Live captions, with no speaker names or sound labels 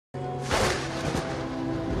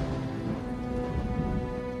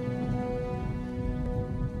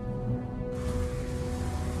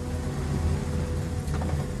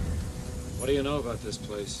do you know about this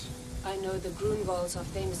place? I know the Grunwalds are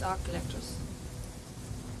famous art collectors.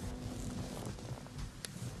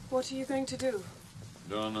 What are you going to do?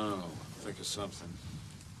 Don't know. Think of something.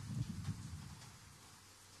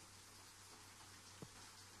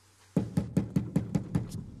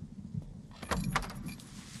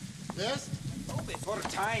 Yes? Oh, before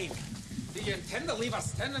time. Do you intend to leave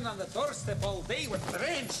us standing on the doorstep all day with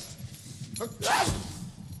drenched?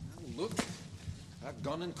 Look, that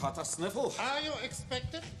gun and caught a sniffle. Are you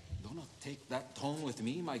expected? Do not take that tone with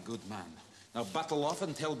me, my good man. Now battle off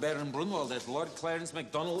and tell Baron Brunwald that Lord Clarence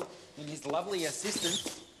MacDonald and his lovely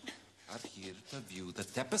assistant are here to view the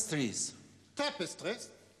tapestries. Tapestries?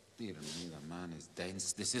 Dear me, the man is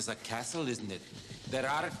dense. This is a castle, isn't it? There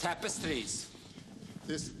are tapestries.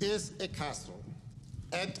 This is a castle.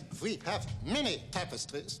 And we have many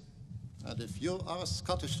tapestries. And if you are a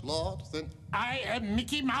Scottish lord, then... I am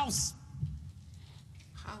Mickey Mouse.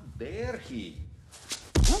 How dare he?